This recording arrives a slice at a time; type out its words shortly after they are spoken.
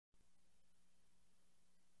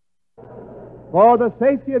For the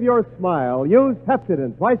safety of your smile, use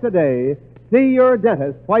Pepsodent twice a day. See your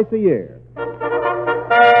dentist twice a year.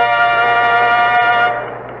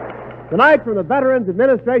 Tonight, from the Veterans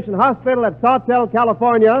Administration Hospital at Sawtell,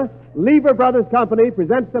 California, Lever Brothers Company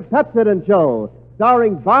presents the Pepsodent Show,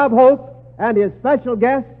 starring Bob Hope and his special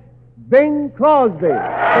guest, Bing Crosby.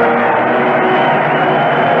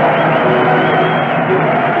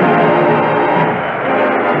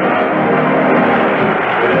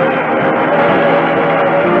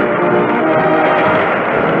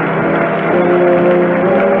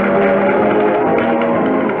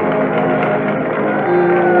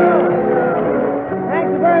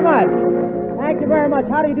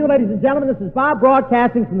 How do you do, ladies and gentlemen? This is Bob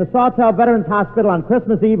broadcasting from the Sawtell Veterans Hospital on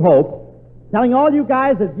Christmas Eve Hope, telling all you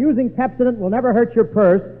guys that using Pepsodent will never hurt your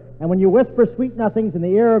purse, and when you whisper sweet nothings in the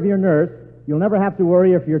ear of your nurse, you'll never have to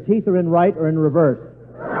worry if your teeth are in right or in reverse.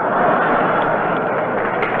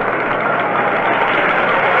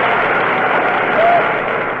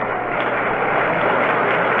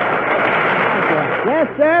 Yes,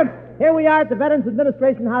 sir. Here we are at the Veterans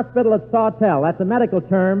Administration Hospital at Sawtell. That's a medical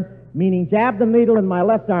term meaning jab the needle in my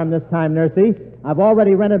left arm this time, nursey. I've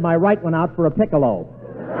already rented my right one out for a piccolo.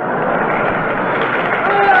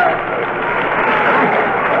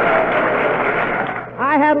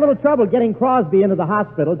 I had a little trouble getting Crosby into the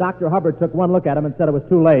hospital. Dr. Hubbard took one look at him and said it was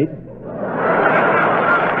too late.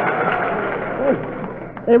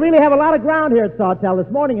 They really have a lot of ground here at Sawtell. This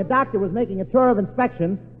morning, a doctor was making a tour of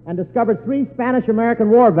inspection and discovered 3 Spanish-American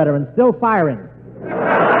war veterans still firing.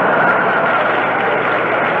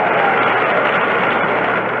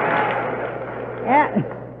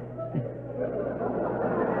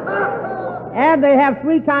 And they have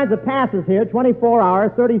 3 kinds of passes here, 24-hour,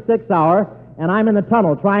 36-hour, and I'm in the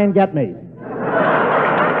tunnel. Try and get me.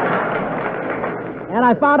 And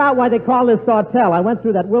I found out why they call this Sawtell. I went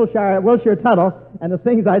through that Wilshire tunnel, and the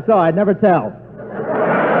things I saw I'd never tell.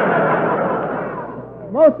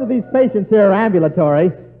 Most of these patients here are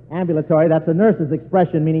ambulatory. Ambulatory, that's a nurse's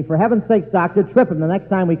expression, meaning, for heaven's sakes, doctor, trip him the next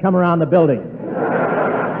time we come around the building.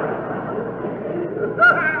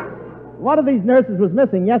 One of these nurses was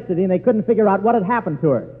missing yesterday, and they couldn't figure out what had happened to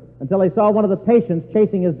her until they saw one of the patients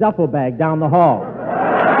chasing his duffel bag down the hall.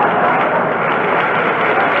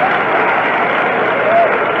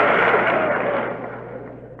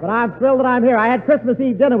 But I'm thrilled that I'm here. I had Christmas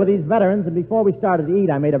Eve dinner with these veterans, and before we started to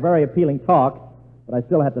eat, I made a very appealing talk, but I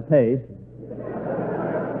still have to pay.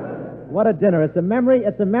 What a dinner. It's a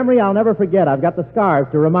memory I'll never forget. I've got the scars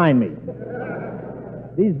to remind me.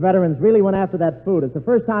 These veterans really went after that food. It's the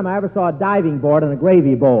first time I ever saw a diving board in a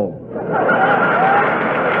gravy bowl.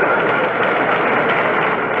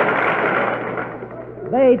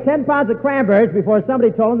 They ate 10 pounds of cranberries before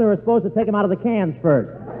somebody told them they were supposed to take them out of the cans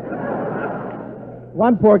first.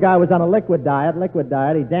 One poor guy was on a liquid diet.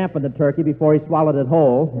 He dampened the turkey before he swallowed it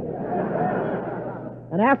whole.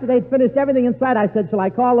 And after they'd finished everything inside, I said, "Shall I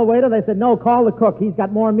call the waiter?" They said, "No, call the cook. He's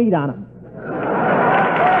got more meat on him."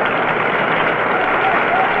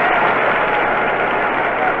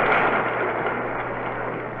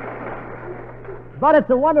 But it's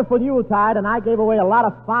a wonderful Yuletide, and I gave away a lot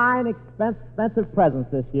of fine, expensive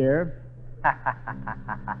presents this year.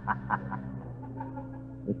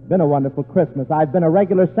 It's been a wonderful Christmas. I've been a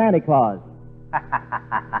regular Santa Claus.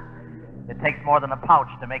 It takes more than a pouch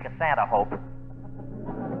to make a Santa, Hope.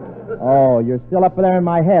 Oh, you're still up there in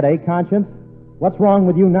my head, eh, Conscience? What's wrong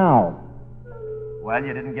with you now? Well,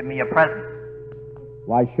 you didn't give me a present.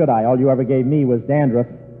 Why should I? All you ever gave me was dandruff.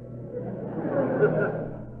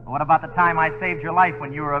 What about the time I saved your life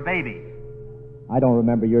when you were a baby? I don't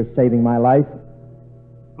remember your saving my life.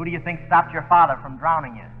 Who do you think stopped your father from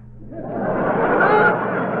drowning you?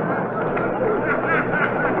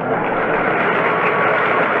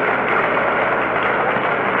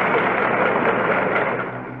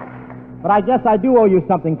 But I guess I do owe you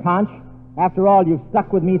something, Conch. After all, you've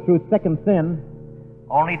stuck with me through thick and thin.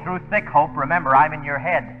 Only through thick, Hope. Remember, I'm in your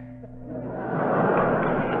head.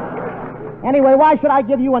 Anyway, why should I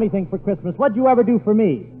give you anything for Christmas? What'd you ever do for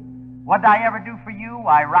me? What'd I ever do for you?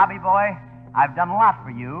 Why, Robbie boy, I've done a lot for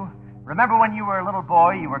you. Remember when you were a little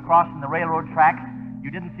boy, you were crossing the railroad tracks, you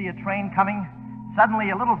didn't see a train coming? Suddenly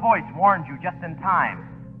a little voice warned you just in time.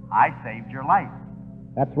 I saved your life.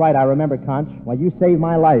 That's right, I remember, Conch. Why, you saved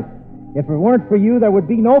my life. If it weren't for you, there would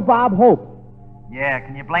be no Bob Hope. Yeah,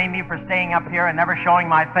 can you blame me for staying up here and never showing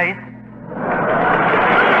my face?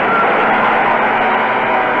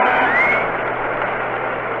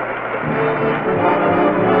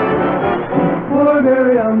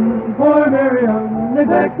 Poor Miriam,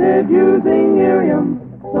 neglected using Miriam,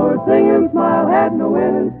 so her singing smile had no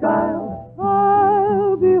end in style.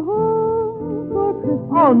 I'll be home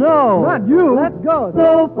Oh, no. Not you. Let's go.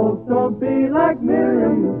 So folks don't be like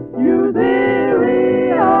Miriam. Use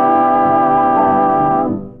Irium.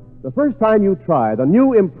 The first time you try the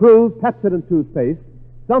new improved Pepsodent toothpaste,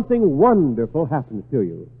 something wonderful happens to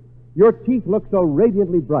you. Your teeth look so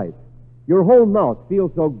radiantly bright. Your whole mouth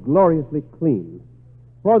feels so gloriously clean.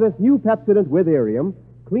 For this new Pepsodent with Irium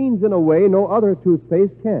cleans in a way no other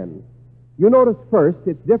toothpaste can. You notice first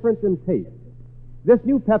its difference in taste. This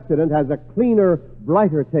new Pepsodent has a cleaner,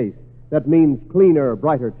 brighter taste. That means cleaner,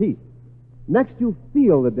 brighter teeth. Next, you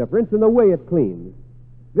feel the difference in the way it cleans.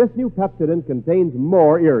 This new Pepsodent contains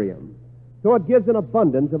more Irium, so it gives an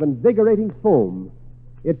abundance of invigorating foam.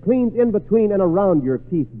 It cleans in between and around your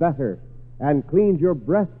teeth better, and cleans your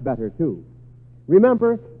breath better, too.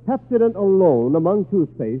 Remember, Pepsodent alone among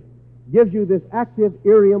toothpaste gives you this active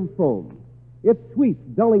Irium foam. It sweeps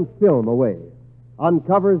dulling film away,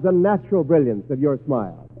 uncovers the natural brilliance of your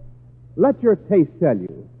smile. Let your taste tell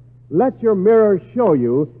you. Let your mirror show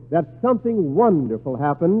you that something wonderful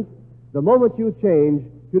happens the moment you change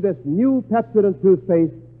to this new Pepsodent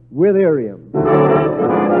toothpaste with Irium.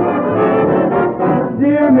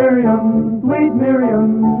 Dear Miriam, sweet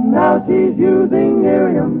Miriam, now she's using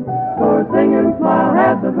Irium. For sing and smile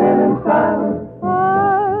has the linen style.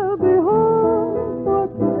 I'll be home for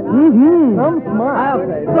Christmas. Some smile.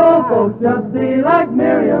 So folks just be like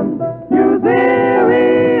Miriam. Use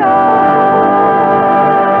Irium.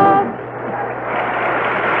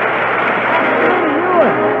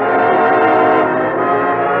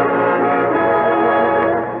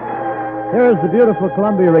 Here's the beautiful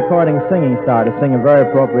Columbia recording singing star to sing a very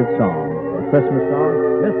appropriate song. A Christmas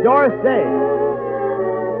song, Miss Doris Day.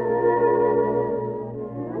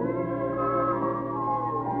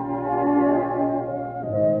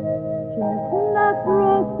 Chestnuts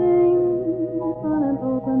roasting on an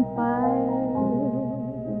open fire.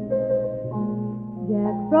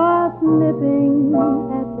 Jack Frost nipping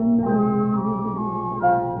at the nose.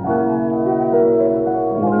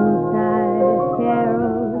 Yuletide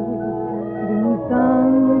carols being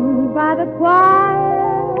sung by the choir.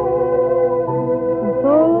 And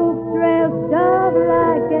folks dressed up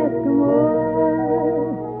like Eskimos.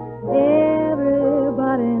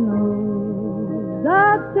 Everybody knows the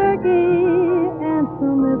turkey and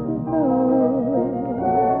some mistletoe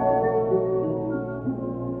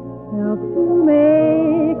help to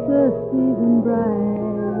make the season bright.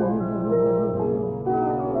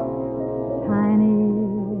 Tiny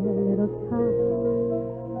little tots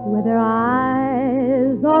with their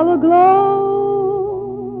eyes all aglow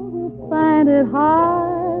will find it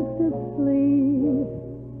hard to sleep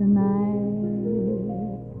tonight.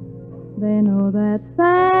 They know that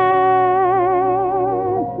Santa's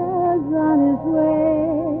on his way.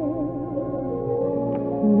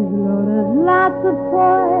 He's loaded lots of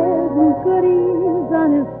toys and goodies on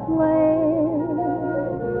his sleigh.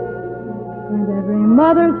 And every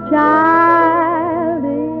mother's child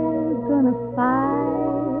is gonna fight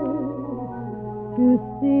to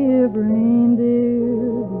see if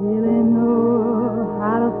reindeers really know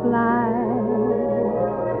how to fly.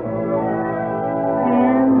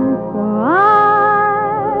 And so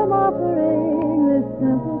I'm offering this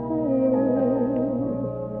simple tale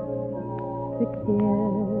to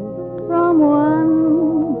kids from 1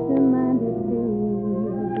 to 92.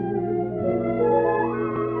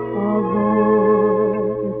 Although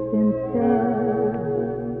it's been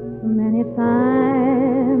said many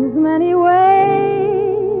times, many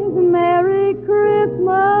ways, Merry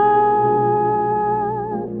Christmas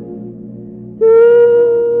to you.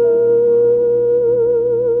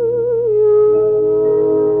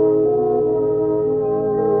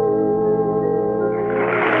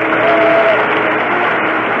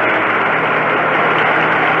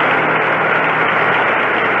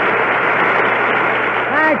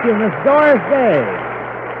 Thank you, Miss Doris Day.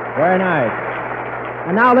 Very nice.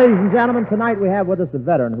 And now, ladies and gentlemen, tonight we have with us a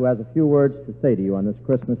veteran who has a few words to say to you on this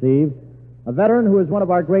Christmas Eve. A veteran who is one of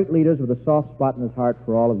our great leaders with a soft spot in his heart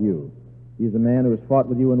for all of you. He's a man who has fought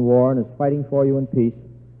with you in war and is fighting for you in peace.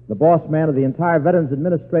 The boss man of the entire Veterans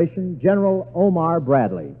Administration, General Omar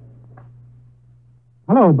Bradley.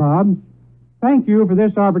 Hello, Bob. Thank you for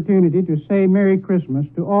this opportunity to say Merry Christmas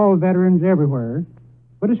to all veterans everywhere,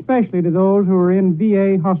 but especially to those who are in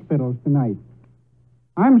VA hospitals tonight.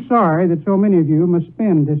 I'm sorry that so many of you must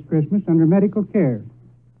spend this Christmas under medical care.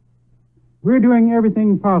 We're doing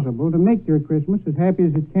everything possible to make your Christmas as happy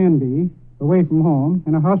as it can be, away from home,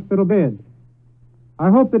 in a hospital bed. I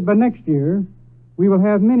hope that by next year, we will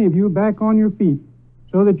have many of you back on your feet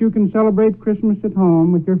so that you can celebrate Christmas at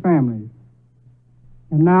home with your families.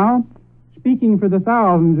 And now, speaking for the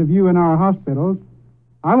thousands of you in our hospitals,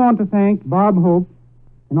 I want to thank Bob Hope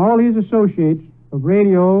and all his associates of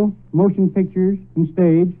radio, motion pictures, and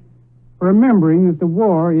stage for remembering that the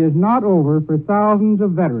war is not over for thousands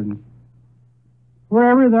of veterans.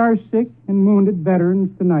 Wherever there are sick and wounded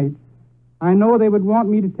veterans tonight, I know they would want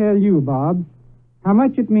me to tell you, Bob, how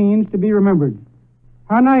much it means to be remembered,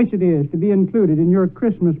 how nice it is to be included in your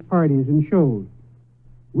Christmas parties and shows.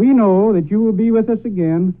 We know that you will be with us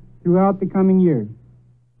again throughout the coming year.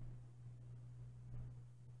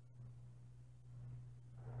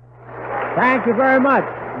 Thank you very much,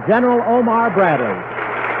 General Omar Bradley.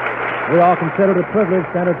 We all consider it a privilege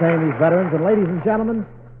to entertain these veterans, and ladies and gentlemen,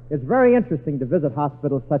 it's very interesting to visit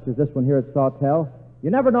hospitals such as this one here at Sawtell. You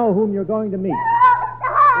never know whom you're going to meet.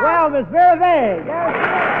 Well, Miss Vera Vague. Yes,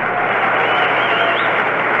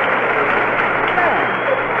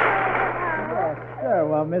 sure.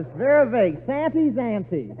 Well, Miss Vera Vague, Santy's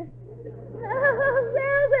auntie. Well,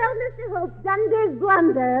 Mr. Hope, dunder's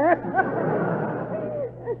blunder.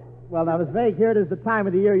 Well, now, Miss Vague, here it is the time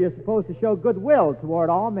of the year you're supposed to show goodwill toward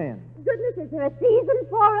all men. Goodness, is there a season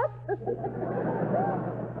for us?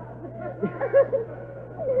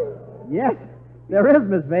 Yes, there is,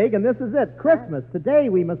 Miss Vague, and this is it. Christmas. Today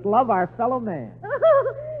we must love our fellow man.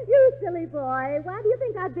 Oh, you silly boy. Why do you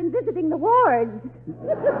think I've been visiting the wards?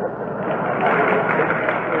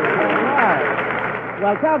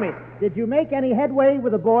 Well, tell me, did you make any headway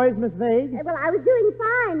with the boys, Miss Vague? Well, I was doing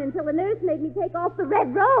fine until the nurse made me take off the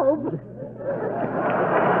red robe.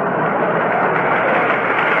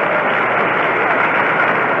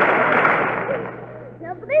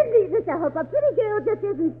 Now, believe me, Mr. Hope, a pretty girl just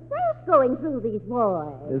isn't safe going through these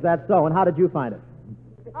wars. Is that so? And how did you find it?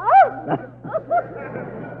 Oh!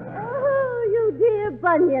 Oh, you dear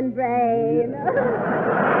bunion brain.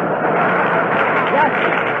 Yes.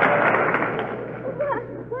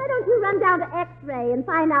 Why don't you run down to X-ray and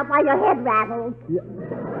find out why your head rattles? Yeah.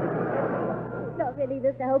 No, really,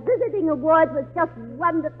 Mr. Hope, visiting awards was just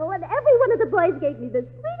wonderful, and every one of the boys gave me the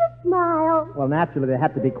sweetest smile. Well, naturally, they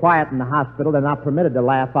have to be quiet in the hospital. They're not permitted to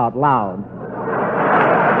laugh out loud. Oh,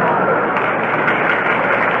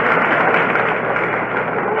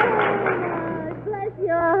 bless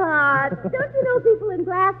your heart. Don't you know people in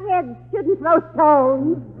glass heads shouldn't throw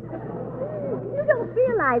stones? You don't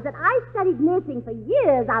realize that I studied nursing for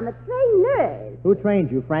years. I'm a trained nurse. Who trained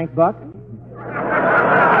you, Frank Buck?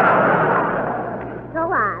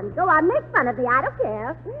 Go on, make fun of me. I don't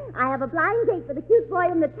care. I have a blind date with a cute boy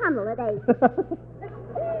in the tunnel at 8.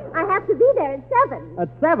 I have to be there at 7. At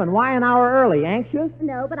 7? Why an hour early? Anxious?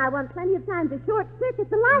 No, but I want plenty of time to short-circuit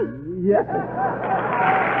the light. Yeah.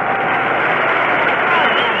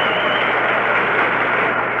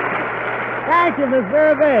 Thank you, Miss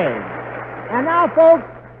Vera Vague. And now, folks,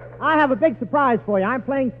 I have a big surprise for you. I'm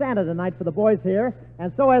playing Santa tonight for the boys here,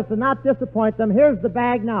 and so as to not disappoint them, here's the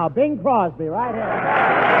bag now. Bing Crosby, right here.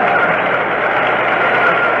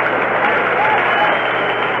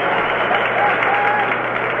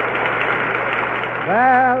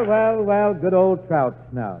 Well, good old trout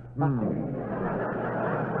snout.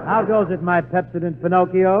 How goes it, my Pepsodent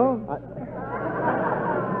Pinocchio?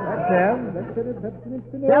 That's him. That's it,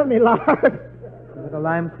 Pepsodent Pinocchio. Tell me, Lard. Is it a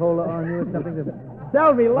lime cola on you or something?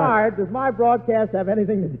 Tell me, Lard, does my broadcast have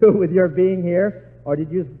anything to do with your being here, or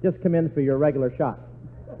did you just come in for your regular shot?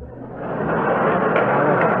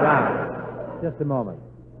 Now, just a moment.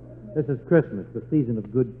 This is Christmas, the season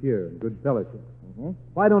of good cheer and good fellowship. Mm-hmm.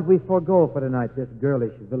 Why don't we forego for tonight this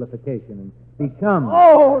girlish vilification and be chums?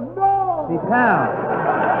 Oh, no! Be pals.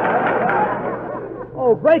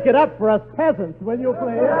 Oh, break it up for us peasants, will you,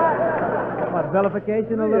 please? What,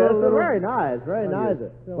 vilification? A Yes, little... very nice, very nice.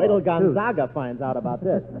 Wait till Gonzaga finds out about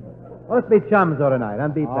this. Well, let's be chums, though, tonight.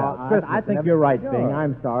 And be pals. I think you're right, Sure. Bing.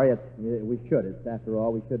 I'm sorry. We should. After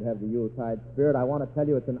all, we should have the Yuletide spirit. I want to tell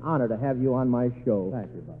you it's an honor to have you on my show.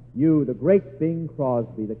 Thank you, Bob. You, the great Bing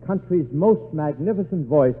Crosby, the country's most magnificent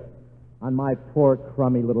voice on my poor,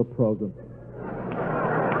 crummy little program.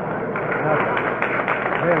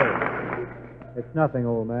 Really. It's nothing,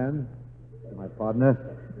 old man. My partner.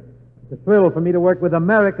 It's a thrill for me to work with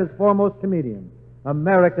America's foremost comedian,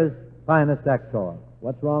 America's finest actor.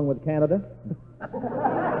 What's wrong with Canada?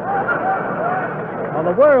 Well,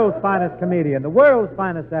 the world's finest comedian, the world's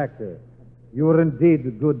finest actor. You are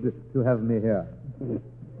indeed good to have me here.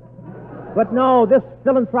 But no, this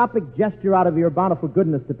philanthropic gesture out of your bountiful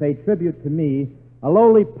goodness to pay tribute to me, a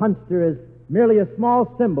lowly punster, is merely a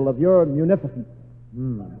small symbol of your munificence.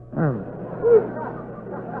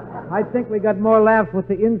 I think we got more laughs with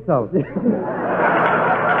the insult.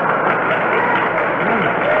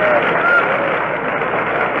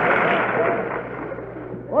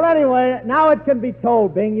 Well, anyway, now it can be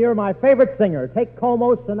told, Bing, you're my favorite singer. Take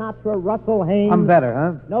Como, Sinatra, Russell, Haynes. I'm better,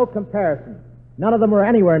 huh? No comparison. None of them were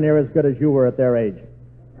anywhere near as good as you were at their age.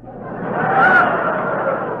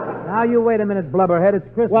 Now, you wait a minute, blubberhead. It's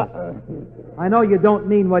Christmas. I know you don't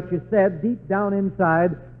mean what you said. Deep down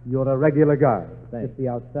inside, you're a regular guy. It's the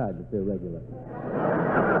outside that's irregular.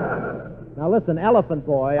 Now, listen, Elephant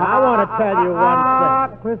Boy, I want to tell you one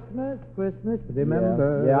thing. Christmas,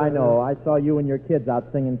 remember. Yeah, I know. I saw you and your kids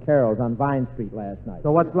out singing carols on Vine Street last night.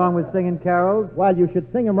 So what's wrong with singing carols? Well, you should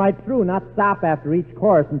sing them right through, not stop after each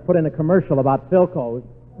chorus and put in a commercial about Philco's.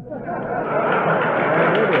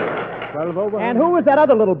 And who was that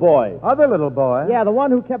other little boy? Other little boy? Yeah, the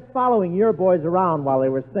one who kept following your boys around while they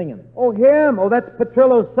were singing. Oh, him? Oh, that's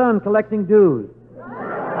Petrillo's son collecting dues. Don't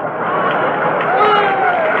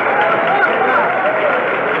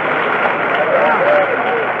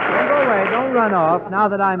go away. Don't run off. Now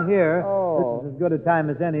that I'm here, this is as good a time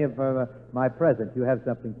as any of my presents. You have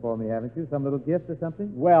something for me, haven't you? Some little gift or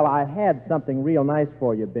something? Well, I had something real nice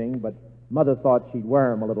for you, Bing, but Mother thought she'd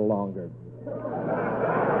wear him a little longer.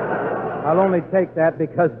 I'll only take that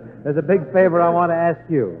because there's a big favor I want to ask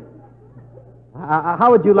you.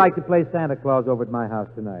 How would you like to play Santa Claus over at my house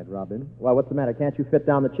tonight, Robin? Well, what's the matter? Can't you fit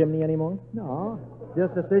down the chimney anymore? No.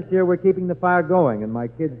 Just that this year we're keeping the fire going, and my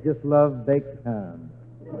kids just love baked ham.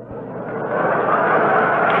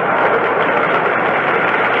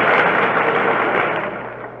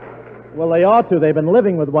 Well, they ought to. They've been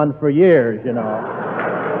living with one for years, you know.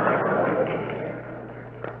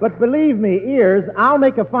 But believe me, ears, I'll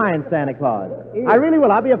make a fine Santa Claus. Ears. I really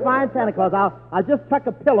will. I'll be a fine Santa Claus. I'll just tuck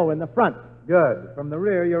a pillow in the front. Good. From the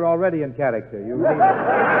rear, you're already in character. You Wait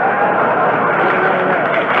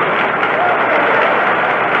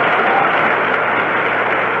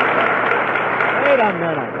a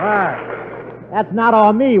minute. Right. That's not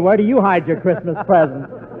all me. Where do you hide your Christmas presents?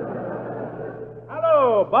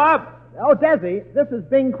 Hello, Bob. Oh, Desi, this is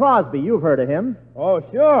Bing Crosby. You've heard of him. Oh,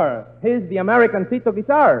 sure. He's the American Tito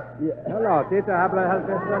guitar. Yeah. Hello, Tito. ¿Habla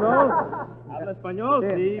español? ¿Habla español?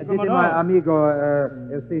 Sí, cómo Dice no. mi amigo,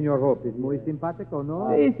 el señor Hope. ¿Es muy simpático,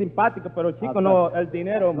 no? Sí, simpático, pero chico, no, el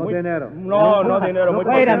dinero. No muy... dinero. No dinero. Muy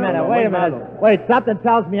Wait a minute, wait a minute. Wait, something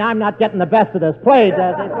tells me I'm not getting the best of this. Play,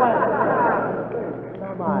 Desi, play.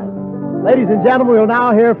 Come on. Ladies and gentlemen, we'll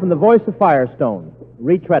now hear from the voice of Firestone,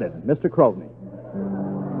 retreaded, Mr. Crosby.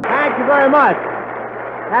 Thank you very much.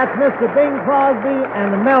 That's Mr. Bing Crosby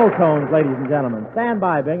and the Meltones, ladies and gentlemen. Stand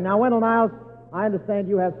by, Bing. Now, Wendell Niles, I understand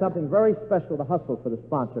you have something very special to hustle for the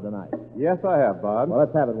sponsor tonight. Yes, I have, Bob. Well,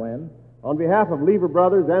 let's have it, Wen. On behalf of Lever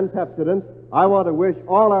Brothers and Pepsodent, I want to wish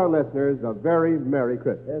all our listeners a very Merry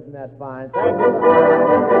Christmas. Isn't that fine? Thank you.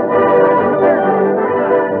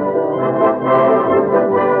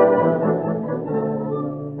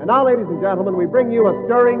 And now, ladies and gentlemen, we bring you a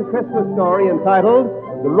stirring Christmas story entitled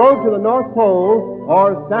The Road to the North Pole,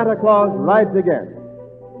 or Santa Claus Rides Again.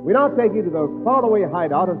 We now take you to the faraway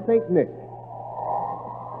hideout of St. Nick.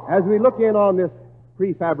 As we look in on this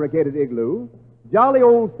prefabricated igloo, jolly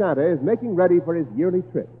old Santa is making ready for his yearly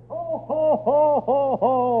trip. Ho, ho, ho, ho,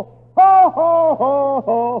 ho. Ho, ho, ho,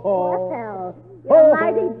 ho, ho. Well, you're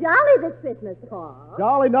mighty jolly this Christmas, Paul.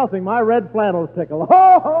 Jolly nothing. My red flannels tickle.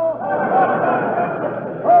 Ho, ho, ho.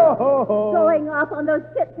 Ho, ho, ho. Going off on those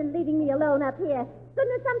trips and leaving me alone up here.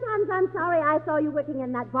 Goodness, sometimes I'm sorry I saw you working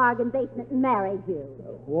in that bargain basement and married you.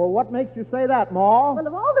 Well, what makes you say that, Ma? Well,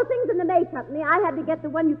 of all the things in the May Company, I had to get the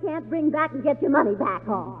one you can't bring back and get your money back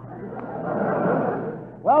on.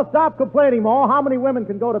 Well, stop complaining, Ma. How many women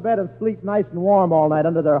can go to bed and sleep nice and warm all night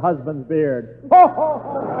under their husband's beard? Ho, ho,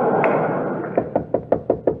 ho.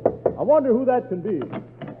 I wonder who that can be.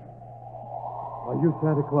 Are you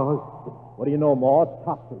Santa Claus? What do you know, Ma? It's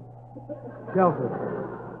Topsy. Shelter.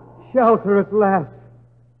 Shelter at last.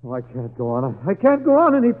 Oh, I can't go on. I can't go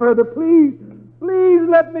on any further. Please. Please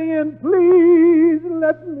let me in. Please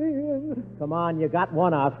let me in. Come on, you got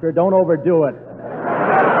one, Oscar. Don't overdo it.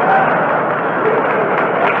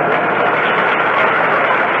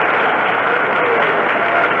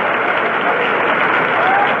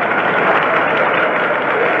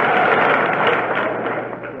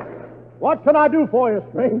 What can I do for you,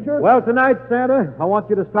 stranger? Well, tonight, Santa, I want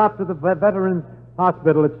you to stop to the Veterans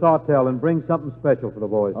Hospital at Sawtell and bring something special for the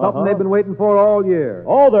boys. Something they've been waiting for all year.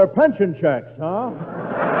 Oh, their pension checks, huh?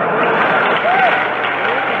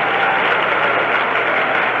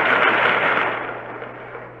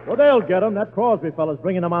 Well, they'll get them. That Crosby fellow's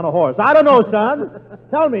bringing them on a horse. I don't know, son.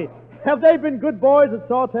 Tell me, have they been good boys at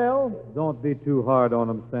Sawtell? Don't be too hard on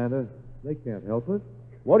them, Santa. They can't help it.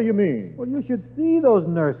 What do you mean? Well, you should see those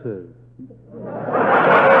nurses.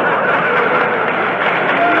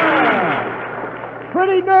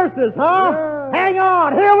 pretty nurses, huh? Yeah. Hang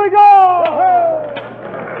on, here we go!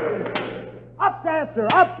 Up, Dancer,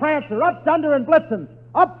 up, Prancer, up, Dunder and Blitzen,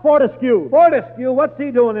 up, Fortescue. Fortescue, what's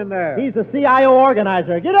he doing in there? He's the CIO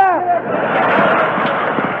organizer. Get up!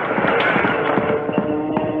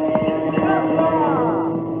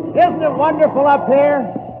 Isn't it wonderful up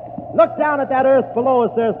here? Look down at that earth below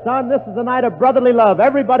us there, son. This is a night of brotherly love,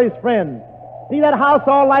 everybody's friend. See that house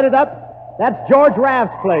all lighted up? That's George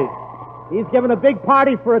Raft's place. He's giving a big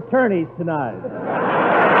party for attorneys tonight.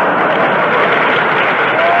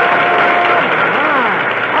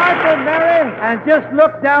 Aren't they merry? And just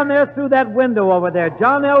look down there through that window over there.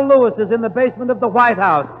 John L. Lewis is in the basement of the White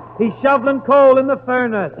House. He's shoveling coal in the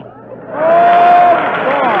furnace.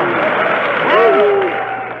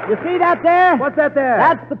 You see that there? What's that there?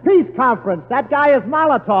 That's the peace conference. That guy is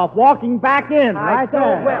Molotov walking back in right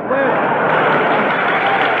there.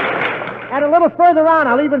 And a little further on,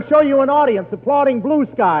 I'll even show you an audience applauding Blue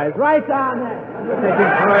Skies right down there. You're taking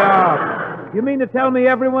Troy off. You mean to tell me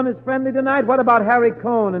everyone is friendly tonight? What about Harry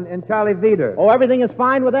Cohn and Charlie Veeder? Oh, everything is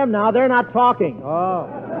fine with them now. They're not talking. Oh.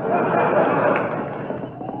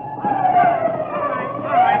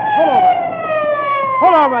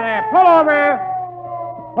 Pull over there. Pull over.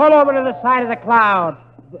 Pull over to the side of the cloud.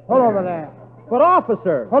 Pull over there. But,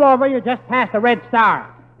 officer. Pull over. You just passed the red star.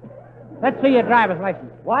 Let's see your driver's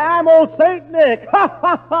license. Why, I'm old St. Nick. Ha,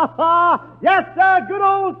 ha, ha, ha. Yes, sir, good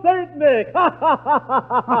old St. Nick. Ha, ha, ha,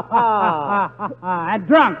 ha, ha, ha. And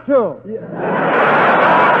drunk, too.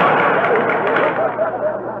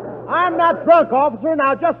 I'm not drunk, officer.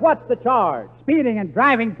 Now, just what's the charge? Speeding and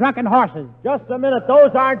driving drunken horses. Just a minute.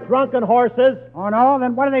 Those aren't drunken horses. Oh, no?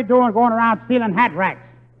 Then what are they doing going around stealing hat racks?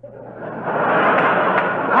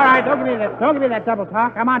 All right, don't give me that double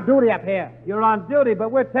talk. I'm on duty up here. You're on duty,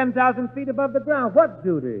 but we're 10,000 feet above the ground. What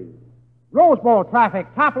duty? Rose Bowl traffic,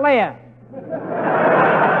 top layer.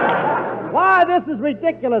 Why, this is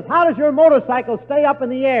ridiculous. How does your motorcycle stay up in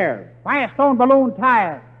the air? Firestone balloon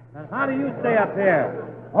tires. And how do you stay up here?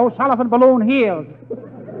 O'Sullivan balloon heels.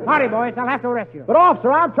 Sorry, boys, I'll have to arrest you. But,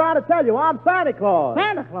 officer, I'm trying to tell you, I'm Santa Claus.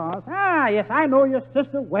 Santa Claus? Ah, yes, I know your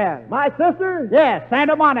sister well. My sister? Yes,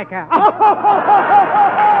 Santa Monica.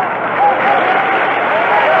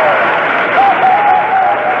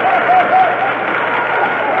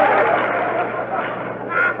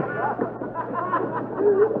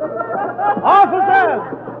 Officer!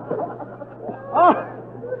 Oh,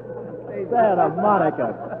 Santa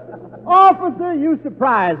Monica. Officer, you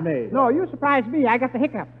surprise me. No, you surprised me. I got the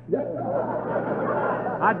hiccup.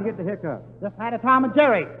 How'd you get the hiccup? Just had a Tom and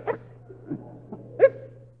Jerry.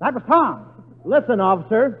 That was Tom. Listen,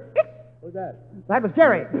 officer. Who's that? That was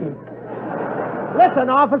Jerry. Listen,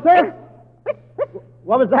 officer.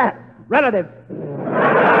 What was that? Relative.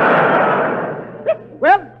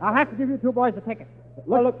 Well, I'll have to give you two boys a ticket.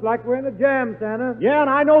 Well, looks like we're in a jam, Santa. Yeah, and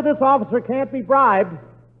I know this officer can't be bribed.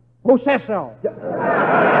 Who says so?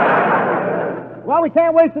 Well, we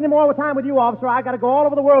can't waste any more time with you, officer. I got to go all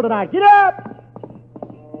over the world tonight. Get up!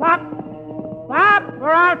 Stop! Stop,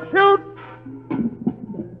 or I'll shoot!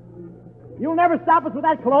 You'll never stop us with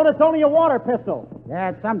that, Colonna. It's only a water pistol.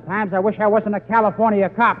 Yeah, sometimes I wish I wasn't a California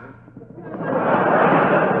cop.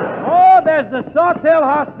 Oh, there's the Sawtell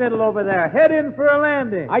Hospital over there. Head in for a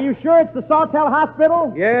landing. Are you sure it's the Sawtell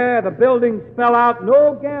Hospital? Yeah, the building spell out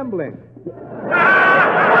no gambling.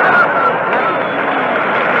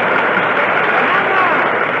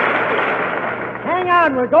 Hang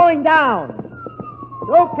on, we're going down.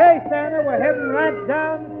 Okay, Santa, we're heading right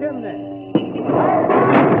down the chimney.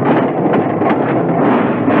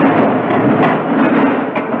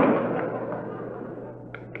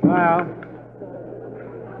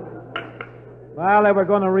 Well, they were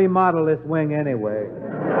going to remodel this wing anyway.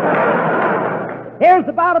 Here's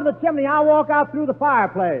the bottom of the chimney. I'll walk out through the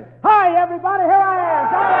fireplace. Hi, everybody. Here I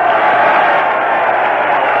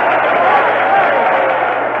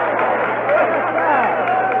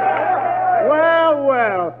am. Well,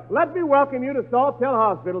 well. Let me welcome you to Sawtell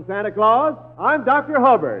Hospital, Santa Claus. I'm Dr.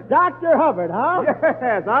 Hubbard. Dr. Hubbard, huh?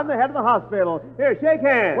 Yes, I'm the head of the hospital. Here, shake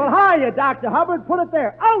hands. Well, hiya, Dr. Hubbard. Put it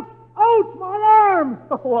there. Ouch! Ouch, my arm!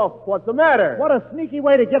 Well, what's the matter? What a sneaky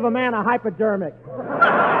way to give a man a hypodermic.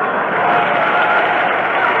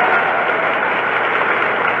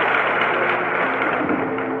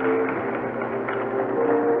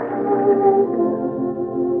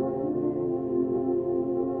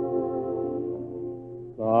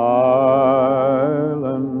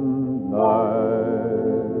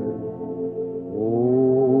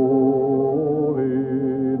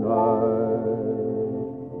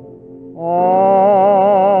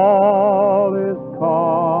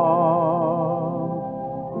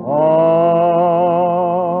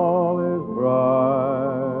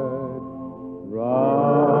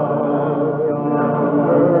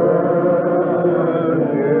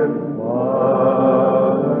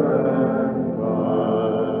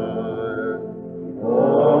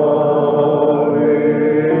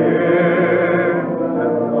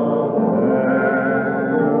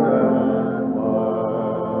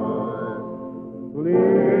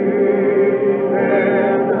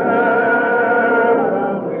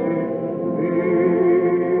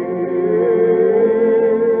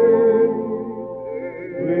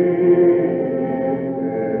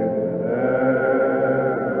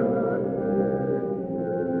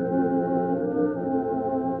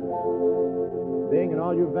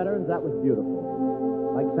 veterans, that was beautiful.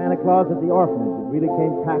 Like Santa Claus at the orphanage, it really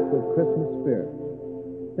came packed with Christmas spirit.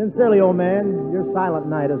 Sincerely, old man, your silent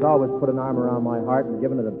night has always put an arm around my heart and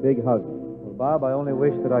given it a big hug. Well, Bob, I only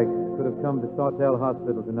wish that I could have come to Sawtell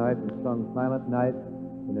Hospital tonight and sung Silent Night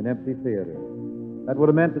in an empty theater. That would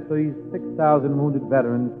have meant that these 6,000 wounded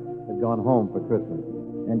veterans had gone home for Christmas.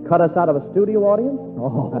 And cut us out of a studio audience?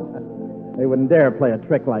 Oh, they wouldn't dare play a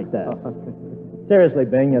trick like that. Seriously,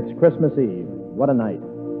 Bing, it's Christmas Eve. What a night.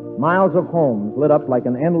 Miles of homes lit up like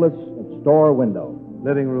an endless store window.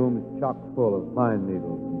 Living rooms chock full of pine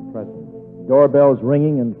needles and presents. Doorbells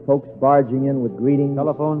ringing and folks barging in with greetings.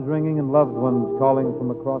 Telephones ringing and loved ones calling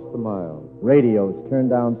from across the miles. Radios turned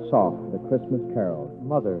down soft for the Christmas carols.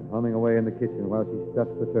 Mother humming away in the kitchen while she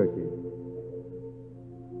stuffed the turkey.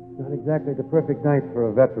 Not exactly the perfect night for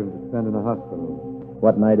a veteran to spend in a hospital.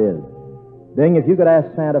 What night is? Bing, if you could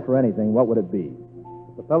ask Santa for anything, what would it be?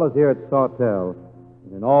 If the fellows here at Sawtell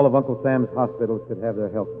and in all of Uncle Sam's hospitals could have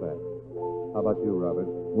their health back. How about you,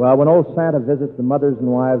 Robert? Well, when old Santa visits the mothers and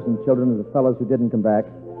wives and children of the fellows who didn't come back,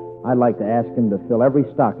 I'd like to ask him to fill every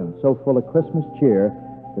stocking so full of Christmas cheer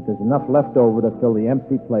that there's enough left over to fill the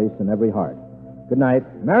empty place in every heart. Good night.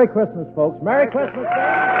 Merry Christmas, folks. Merry Christmas.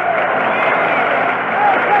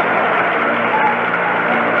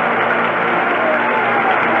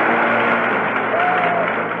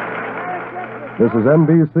 This is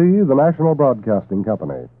NBC, the National Broadcasting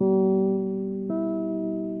Company.